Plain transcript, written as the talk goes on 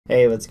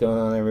Hey, what's going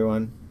on,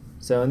 everyone?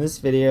 So in this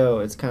video,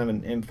 it's kind of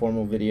an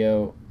informal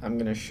video. I'm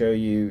going to show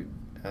you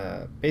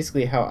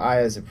basically how I,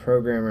 as a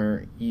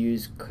programmer,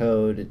 use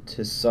code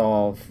to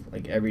solve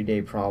like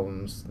everyday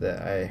problems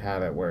that I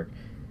have at work.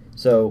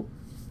 So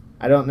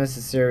I don't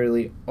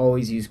necessarily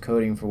always use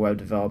coding for web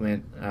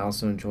development. I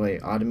also enjoy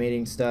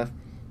automating stuff.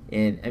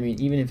 And I mean,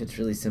 even if it's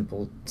really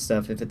simple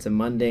stuff, if it's a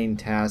mundane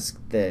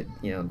task that,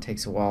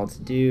 takes a while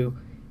to do,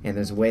 and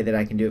there's a way that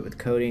I can do it with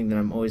coding, then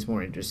I'm always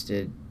more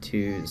interested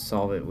to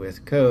solve it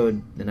with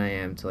code than I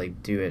am to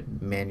do it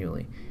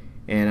manually.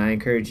 And I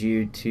encourage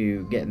you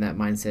to get in that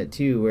mindset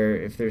too, where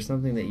if there's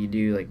something that you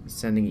do like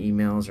sending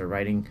emails or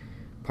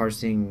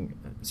parsing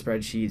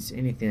spreadsheets,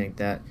 anything like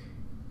that,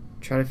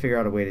 try to figure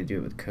out a way to do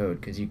it with code,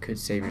 because you could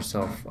save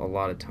yourself a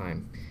lot of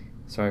time.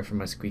 Sorry for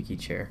my squeaky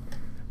chair.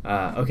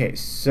 Okay,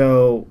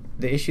 so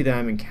the issue that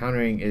I'm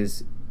encountering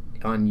is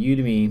on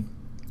Udemy,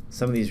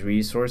 some of these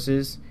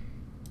resources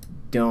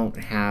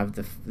don't have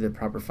the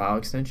proper file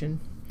extension.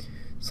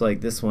 So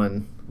like this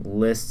one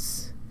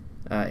lists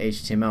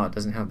HTML, it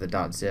doesn't have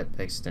the .zip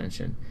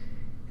extension.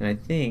 And I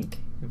think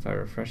if I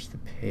refresh the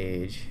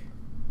page,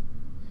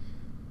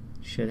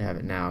 should have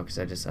it now because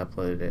I just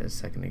uploaded it a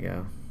second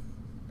ago.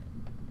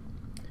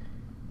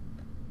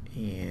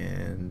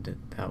 And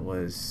that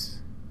was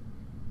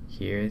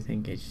here, I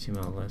think,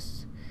 HTML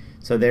lists.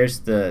 So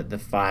there's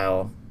the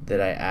file that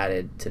I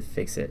added to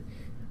fix it.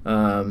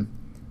 And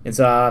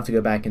so I'll have to go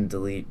back and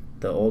delete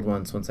the old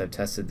ones once I've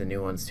tested the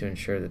new ones to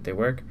ensure that they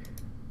work.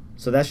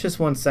 So that's just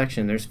one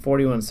section. There's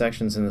 41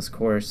 sections in this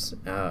course,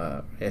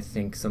 I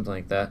think something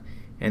like that,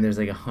 and there's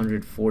like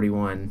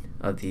 141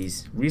 of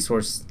these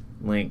resource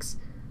links,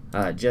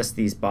 just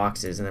these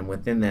boxes, and then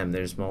within them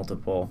there's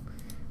multiple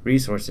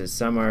resources.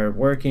 Some are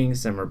working,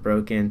 some are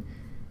broken,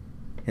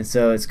 and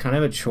so it's kind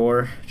of a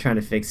chore trying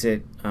to fix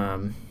it.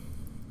 I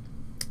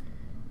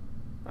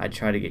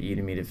try to get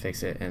Udemy to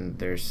fix it, and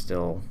they're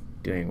still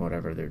doing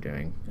whatever they're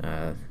doing.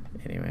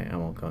 Anyway, I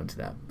won't go into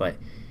that. But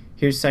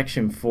here's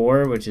section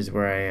 4, which is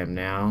where I am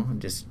now. I'm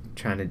just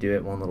trying to do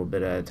it one little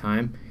bit at a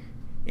time.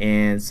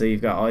 And so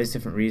you've got all these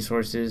different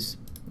resources.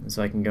 And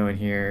so I can go in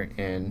here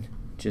and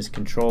just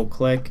control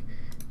click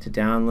to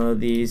download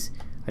these.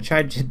 I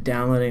tried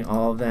downloading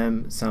all of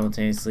them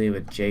simultaneously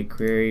with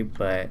jQuery,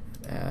 but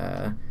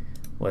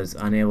was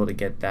unable to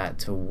get that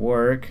to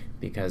work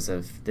because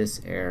of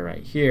this error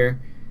right here.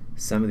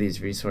 Some of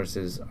these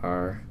resources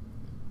are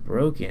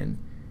broken,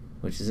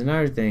 which is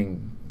another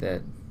thing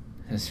that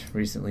has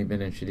recently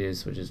been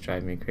introduced, which is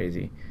driving me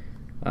crazy.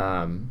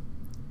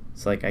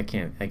 It's like I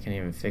can't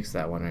even fix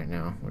that one right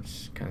now,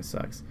 which kind of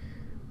sucks.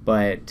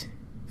 But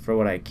for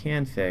what I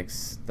can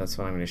fix, that's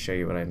what I'm going to show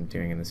you what I'm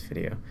doing in this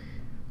video.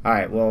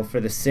 Alright, well,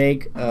 for the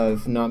sake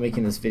of not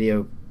making this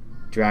video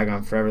drag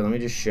on forever, let me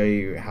just show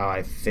you how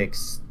I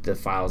fix the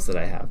files that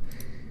I have.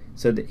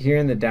 So here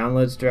in the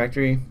downloads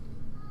directory,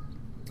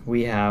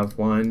 we have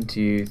 1,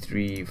 2,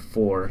 3,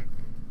 4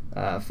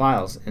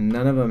 files, and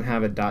none of them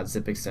have a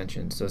 .zip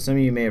extension. So some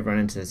of you may have run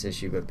into this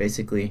issue, but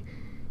basically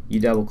you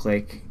double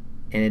click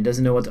and it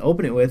doesn't know what to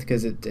open it with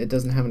because it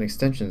doesn't have an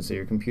extension, so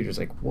your computer's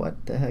like,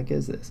 what the heck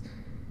is this?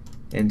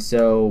 And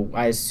so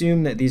I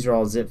assume that these are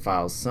all zip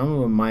files. Some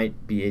of them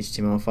might be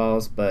HTML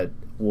files, but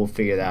we'll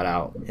figure that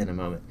out in a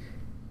moment.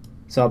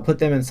 So I'll put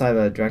them inside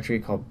a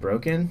directory called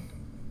broken,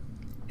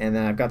 and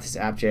then I've got this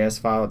app.js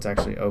file. It's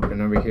actually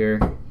open over here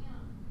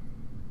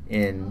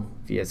in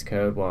VS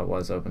Code. Well, it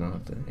was open. I'll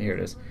have to, here it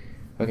is.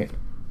 Okay,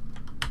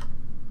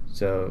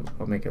 so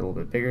I'll make it a little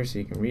bit bigger so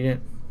you can read it.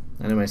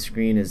 I know my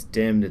screen is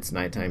dimmed. It's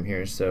nighttime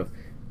here, so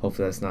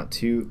hopefully that's not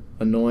too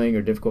annoying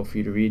or difficult for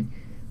you to read.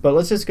 But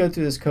let's just go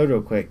through this code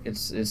real quick.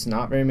 It's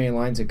not very many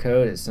lines of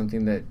code. It's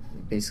something that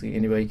basically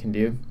anybody can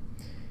do.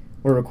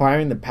 We're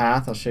requiring the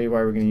path. I'll show you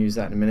why we're going to use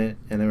that in a minute.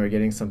 And then we're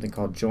getting something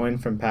called join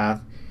from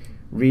path,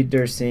 read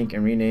dir sync,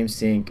 and rename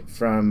sync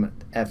from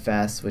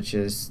FS, which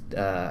is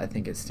I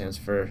think it stands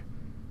for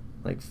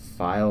like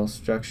file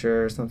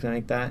structure or something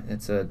like that.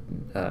 It's a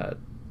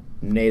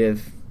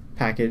native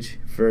package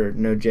for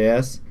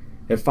Node.js.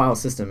 A file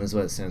system is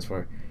what it stands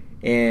for.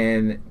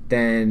 And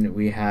then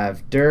we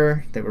have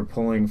dir that we're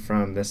pulling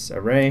from this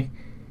array,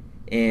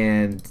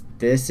 and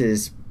this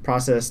is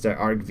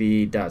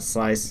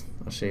process.argv.slice.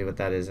 I'll show you what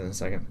that is in a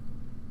second.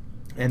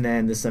 And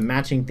then this is a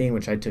matching thing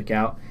which I took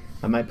out.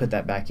 I might put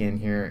that back in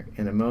here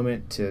in a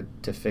moment to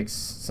fix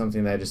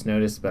something that I just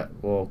noticed, but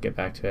we'll get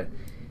back to it.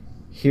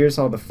 Here's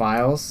all the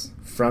files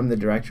from the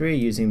directory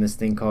using this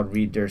thing called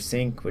read dir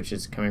sync, which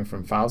is coming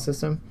from file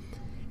system.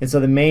 And so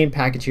the main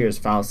package here is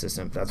file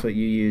system. That's what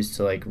you use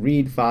to like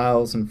read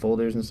files and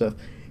folders and stuff,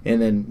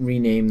 and then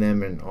rename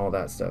them and all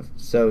that stuff.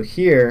 So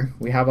here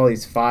we have all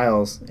these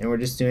files, and we're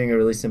just doing a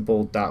really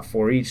simple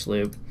 .for each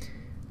loop.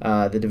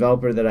 The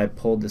developer that I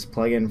pulled this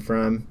plugin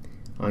from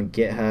on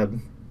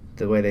GitHub,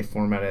 the way they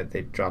format it,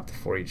 they drop the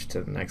for each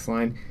to the next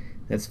line.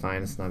 That's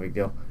fine. It's not a big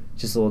deal.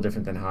 It's just a little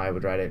different than how I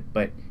would write it.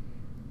 But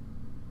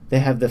they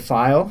have the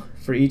file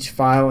for each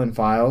file and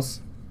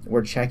files.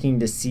 We're checking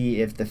to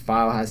see if the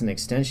file has an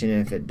extension,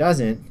 and if it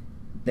doesn't,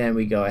 then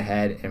we go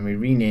ahead and we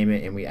rename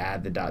it and we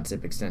add the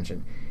 .zip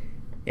extension.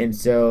 And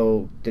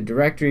so the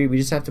directory, we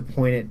just have to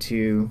point it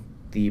to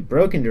the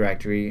broken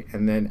directory,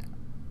 and then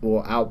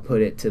we'll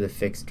output it to the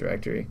fixed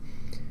directory.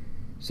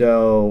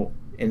 So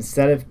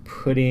instead of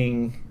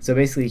putting, so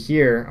basically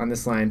here on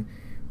this line,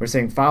 we're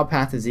saying file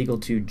path is equal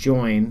to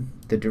join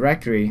the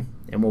directory,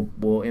 and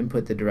we'll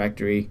input the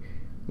directory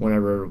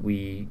whenever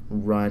we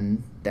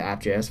run the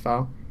app.js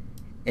file,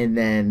 and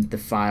then the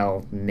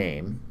file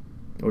name.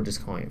 We're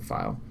just calling it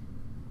file.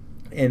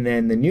 And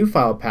then the new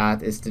file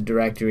path is the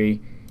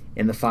directory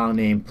and the file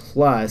name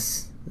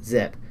plus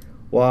zip.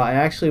 Well, I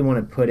actually want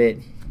to put it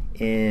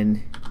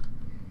in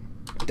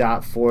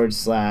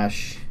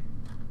 ./fixed.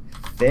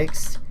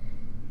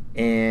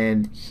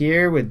 And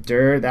here with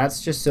dir,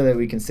 that's just so that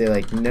we can say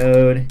like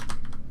node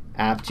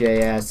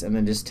app.js and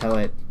then just tell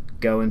it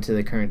go into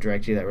the current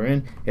directory that we're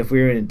in. If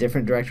we were in a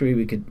different directory,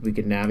 we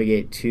could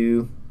navigate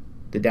to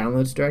the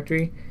downloads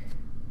directory.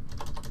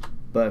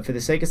 But for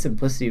the sake of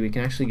simplicity, we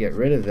can actually get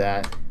rid of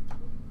that.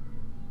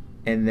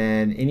 And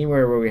then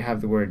anywhere where we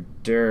have the word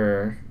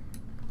dir,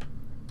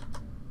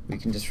 we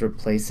can just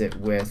replace it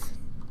with ./.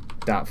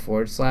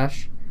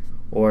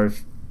 Or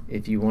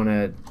if you want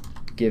to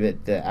give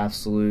it the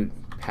absolute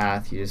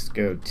path, you just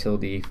go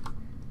tilde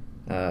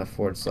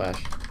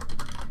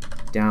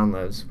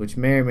 /downloads, which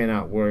may or may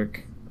not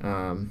work.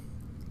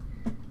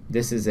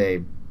 This is a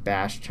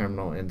bash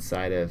terminal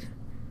inside of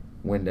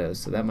Windows,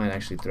 so that might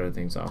actually throw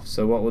things off.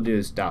 So what we'll do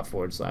is ./,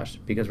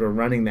 because we're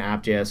running the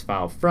app.js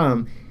file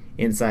from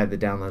inside the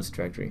downloads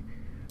directory.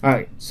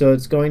 Alright, so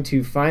it's going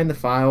to find the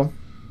file,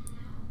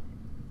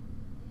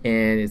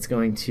 and it's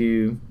going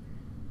to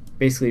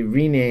basically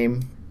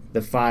rename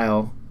the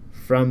file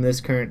from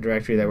this current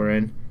directory that we're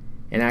in.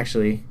 And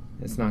actually,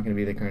 it's not going to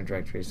be the current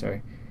directory,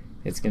 sorry.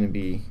 It's going to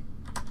be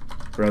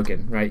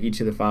broken, right? Each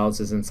of the files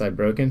is inside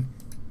broken.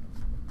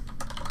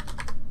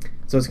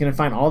 So it's going to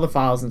find all the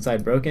files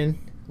inside broken,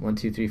 1,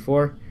 2, 3,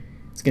 4.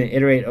 It's going to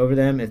iterate over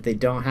them. If they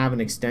don't have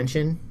an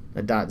extension,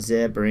 a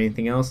 .zip or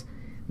anything else,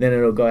 then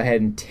it'll go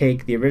ahead and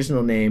take the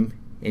original name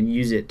and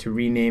use it to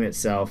rename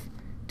itself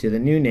to the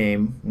new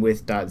name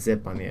with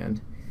 .zip on the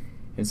end.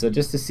 And so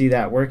just to see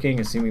that working,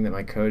 assuming that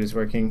my code is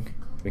working,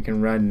 we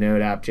can run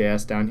node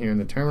app.js down here in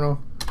the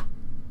terminal.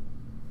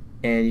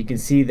 And you can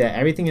see that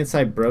everything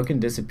inside broken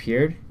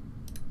disappeared,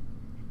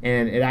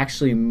 and it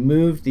actually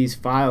moved these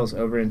files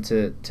over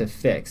into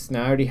fixed.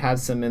 Now I already had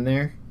some in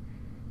there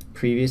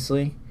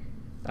previously,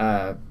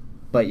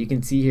 but you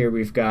can see here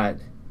we've got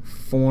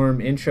form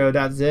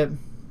intro.zip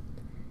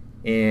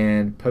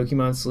and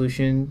Pokemon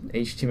solution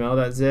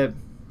html.zip,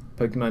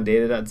 Pokemon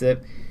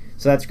data.zip.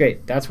 So that's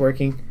great. That's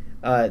working.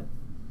 The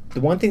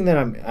one thing that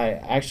I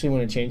actually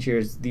want to change here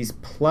is these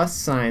plus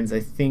signs, I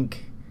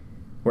think,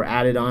 were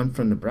added on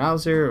from the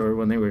browser or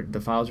when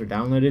the files were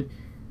downloaded.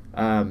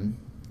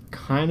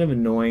 Kind of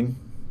annoying.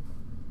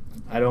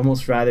 I'd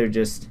almost rather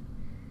just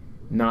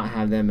not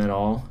have them at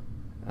all.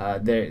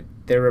 They're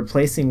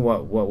replacing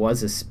what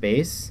was a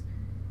space,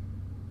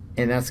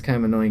 and that's kind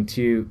of annoying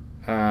too.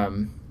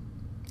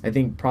 I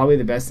think probably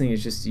the best thing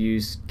is just to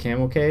use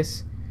camel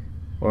case,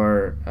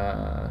 or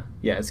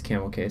yeah, it's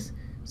camel case.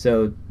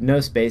 So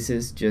no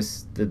spaces,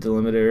 just the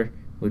delimiter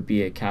would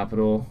be a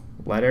capital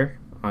letter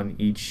on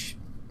each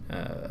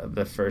of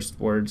the first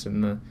words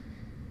in the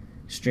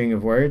string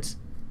of words.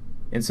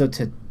 And so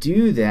to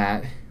do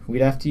that,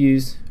 we'd have to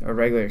use a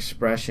regular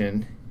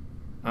expression.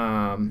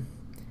 And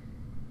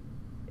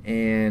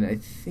I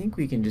think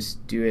we can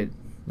just do it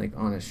like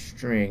on a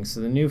string.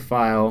 So the new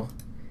file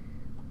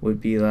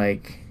would be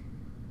like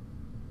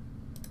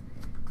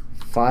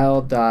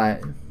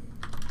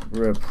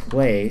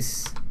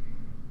file.replace,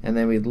 and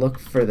then we'd look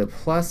for the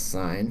plus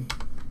sign,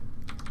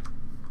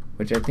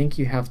 which I think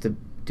you have to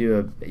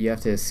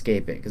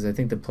escape it, because I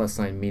think the plus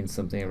sign means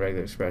something in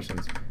regular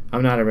expressions.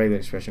 I'm not a regular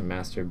expression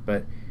master,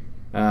 but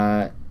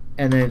and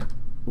then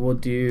we'll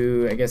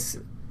do, I guess,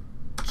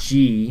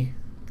 G,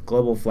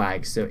 global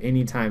flags. So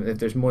anytime if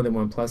there's more than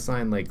one plus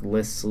sign, like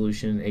list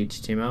solution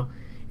HTML,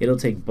 it'll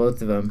take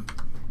both of them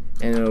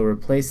and it'll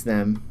replace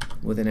them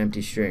with an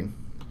empty string.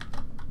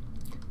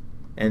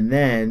 And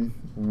then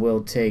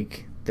we'll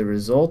take the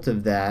result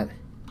of that,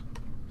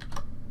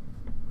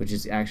 which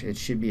is actually, it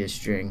should be a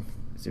string,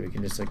 so we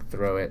can just like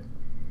throw it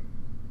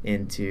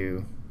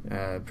into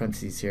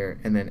parentheses here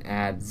and then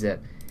add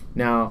zip.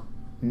 Now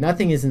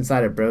nothing is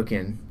inside of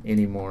broken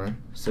anymore,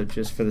 so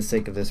just for the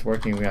sake of this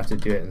working, we have to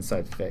do it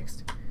inside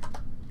fixed.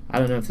 I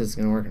don't know if this is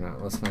going to work or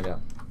not. Let's find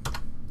out.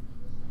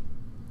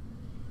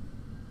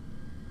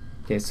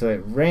 Okay, so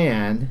it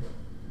ran,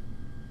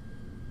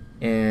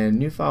 and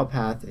new file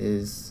path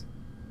is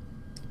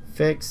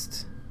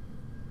fixed,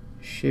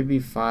 should be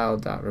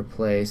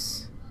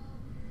file.replace.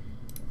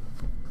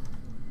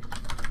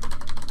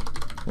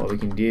 What we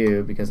can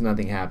do, because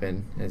nothing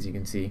happened, as you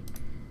can see,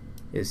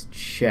 is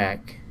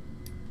check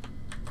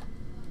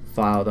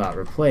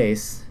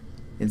file.replace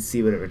and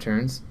see what it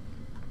returns.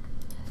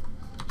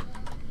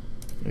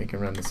 And we can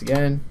run this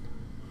again.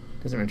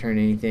 Doesn't return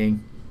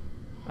anything.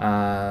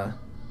 I'm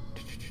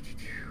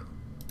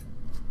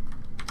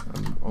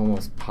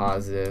almost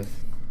positive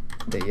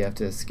that you have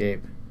to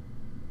escape.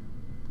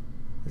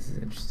 This is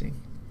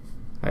interesting.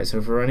 Alright, so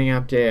if we're running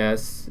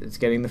app.js, it's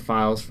getting the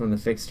files from the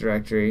fixed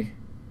directory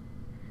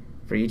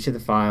for each of the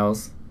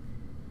files.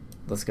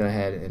 Let's go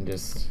ahead and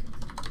just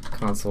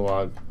console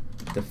log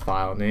the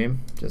file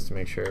name just to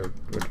make sure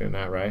we're doing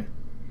that right.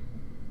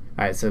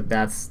 Alright, so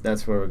that's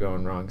where we're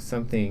going wrong.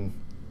 Something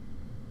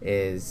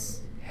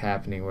is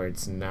happening where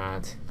it's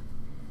not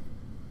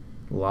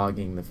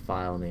logging the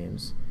file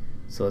names.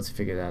 So let's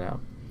figure that out.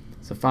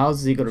 So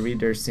files is equal to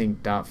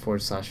redirsync dot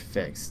 /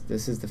 fix.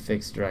 This is the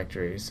fixed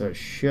directory, so it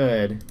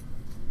should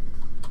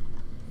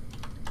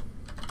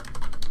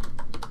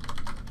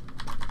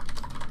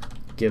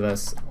give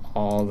us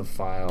all the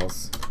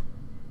files.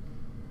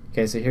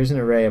 Okay, so here's an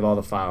array of all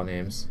the file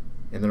names,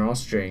 and they're all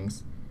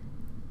strings.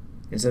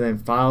 And so then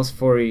files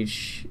for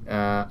each.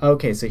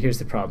 Okay, so here's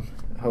the problem.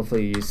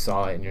 Hopefully you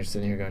saw it and you're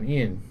sitting here going,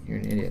 Ian, you're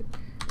an idiot.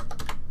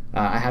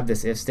 I have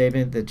this if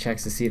statement that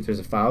checks to see if there's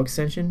a file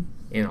extension,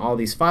 and all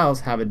these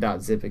files have a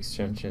 .zip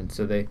extension,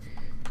 so they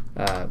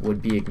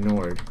would be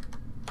ignored.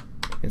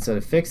 And so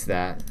to fix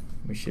that,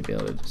 we should be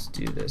able to just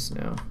do this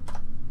now.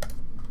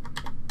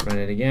 Run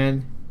it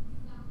again,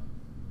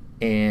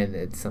 and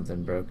it's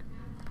something broke.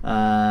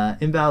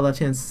 Invalid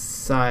left-hand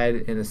side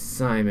in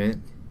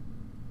assignment.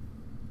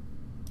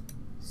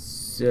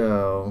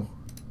 So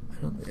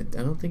I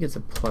don't think it's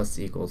a plus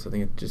equals. I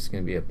think it's just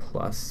going to be a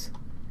plus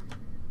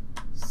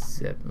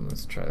zip, and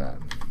let's try that.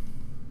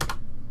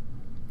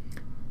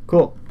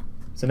 Cool.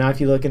 So now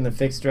if you look in the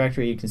fixed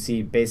directory, you can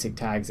see basic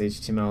tags,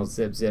 HTML,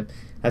 zip, zip.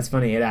 That's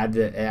funny. It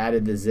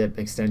added the zip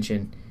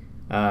extension.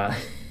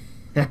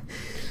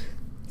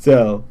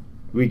 So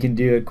we can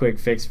do a quick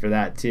fix for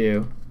that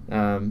too.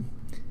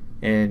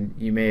 And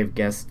you may have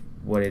guessed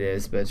what it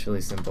is, but it's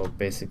really simple.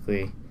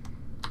 Basically,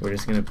 we're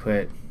just going to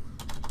put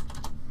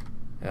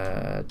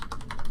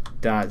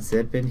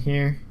 .zip in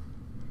here,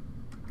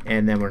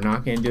 and then we're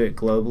not going to do it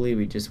globally.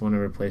 We just want to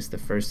replace the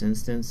first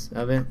instance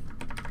of it,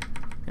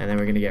 and then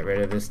we're going to get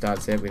rid of this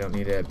 .zip. We don't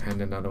need to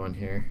append another one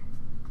here.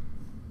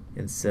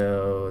 And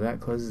so that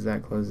closes,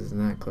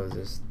 and that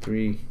closes.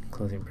 3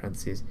 closing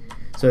parentheses.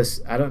 So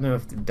I don't know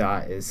if the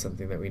dot is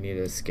something that we need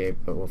to escape,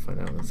 but we'll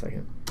find out in a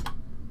second.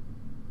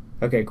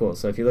 Okay, cool.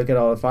 So if you look at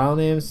all the file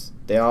names,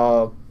 they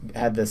all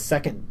had the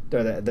second,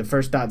 or the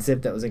first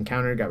 .zip that was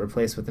encountered got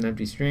replaced with an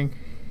empty string.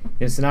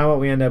 And so now what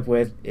we end up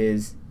with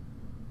is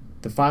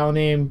the file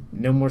name,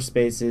 no more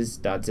spaces,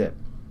 .zip.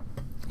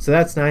 So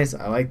that's nice.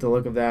 I like the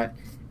look of that.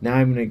 Now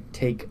I'm going to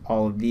take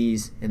all of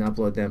these and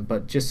upload them.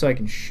 But just so I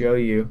can show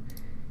you,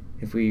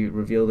 if we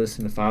reveal this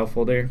in the file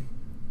folder,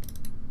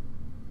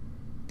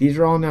 these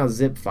are all now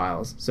zip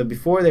files. So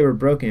before they were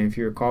broken, if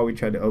you recall, we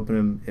tried to open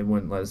them, it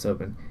wouldn't let us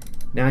open.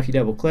 Now if you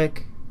double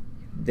click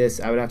this,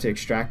 I would have to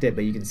extract it,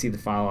 but you can see the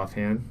file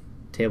offhand,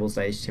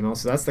 tables.html.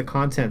 So that's the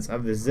contents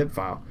of the zip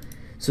file.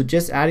 So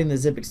just adding the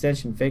zip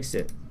extension fixed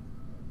it.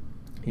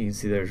 You can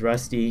see there's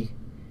Rusty,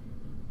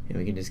 and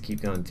we can just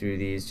keep going through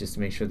these just to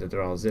make sure that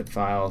they're all zip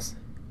files.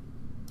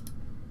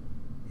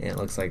 And it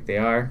looks like they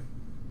are.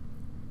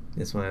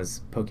 This one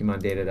has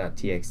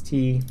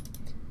PokemonData.txt,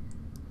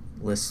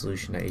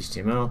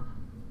 ListSolution.html.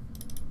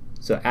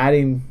 So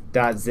adding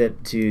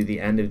 .zip to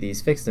the end of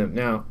these fixed them.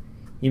 Now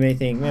you may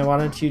think, man, why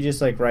don't you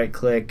just like right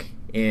click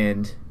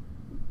and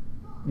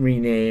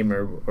rename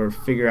or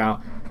figure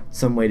out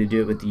some way to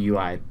do it with the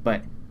UI.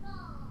 But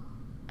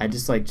I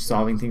just like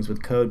solving things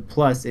with code.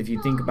 Plus, if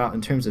you think about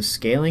in terms of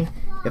scaling,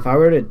 if I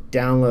were to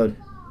download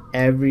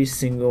every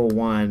single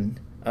one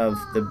of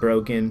the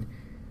broken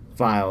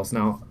files,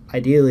 now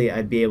ideally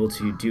I'd be able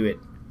to do it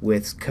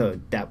with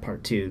code, that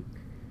part too.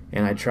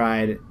 And I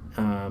tried,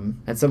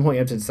 at some point you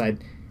have to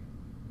decide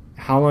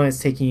how long it's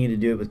taking you to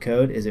do it with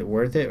code. Is it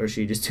worth it, or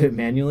should you just do it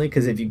manually?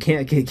 Because if you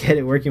can't get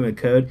it working with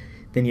code,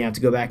 then you have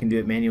to go back and do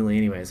it manually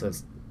anyway, so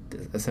it's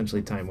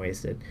essentially time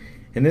wasted.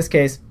 In this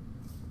case,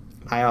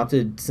 I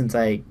opted, since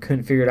I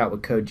couldn't figure it out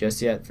with code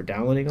just yet for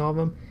downloading all of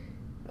them,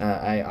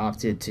 I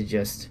opted to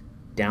just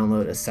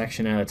download a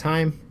section at a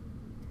time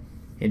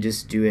and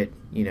just do it,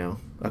 you know,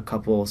 a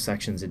couple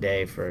sections a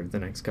day for the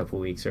next couple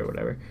weeks or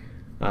whatever.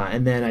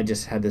 And then I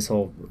just had this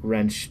whole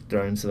wrench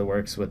thrown into the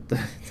works with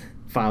the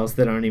files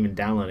that aren't even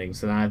downloading,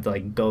 so now I have to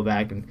like go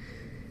back and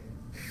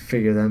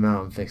figure them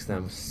out and fix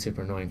them.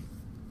 Super annoying.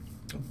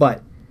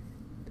 But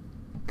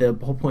the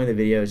whole point of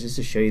the video is just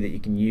to show you that you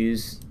can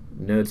use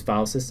Node's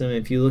file system.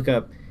 If you look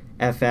up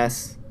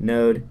FS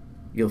Node,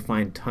 you'll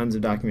find tons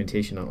of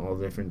documentation on all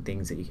the different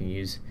things that you can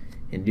use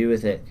and do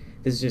with it.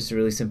 This is just a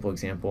really simple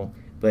example,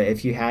 but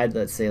if you had,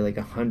 let's say, like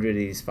 100 of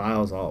these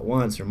files all at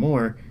once or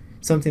more,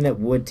 something that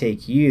would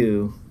take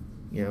you,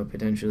 you know,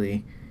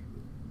 potentially,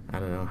 I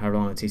don't know, however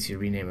long it takes you to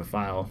rename a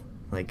file,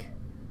 like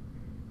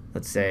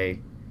let's say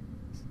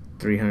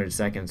 300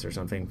 seconds or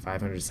something,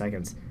 500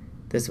 seconds,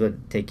 this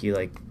would take you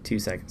like 2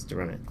 seconds to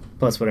run it,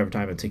 plus whatever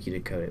time it took you to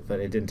code it.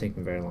 But it didn't take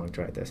me very long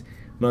to write this.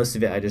 Most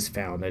of it I just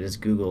found. I just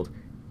Googled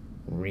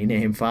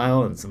rename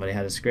file, and somebody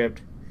had a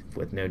script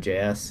with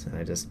Node.js, and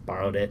I just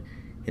borrowed it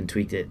and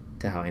tweaked it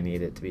to how I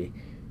need it to be.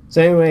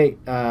 So anyway,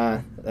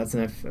 that's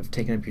enough of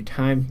taking up your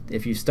time.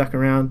 If you stuck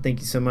around, thank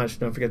you so much.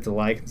 Don't forget to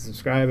like and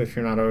subscribe if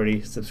you're not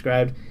already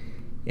subscribed.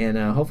 And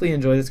hopefully you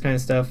enjoy this kind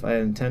of stuff. I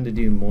intend to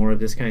do more of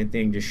this kind of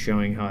thing, just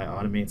showing how I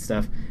automate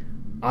stuff.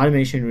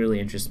 Automation really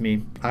interests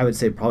me. I would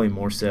say probably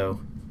more so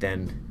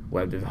than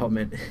web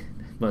development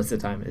most of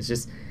the time.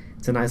 It's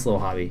a nice little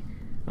hobby.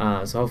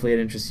 So hopefully it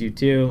interests you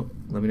too.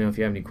 Let me know if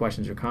you have any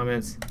questions or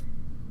comments.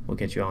 We'll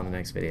catch you all in the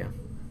next video.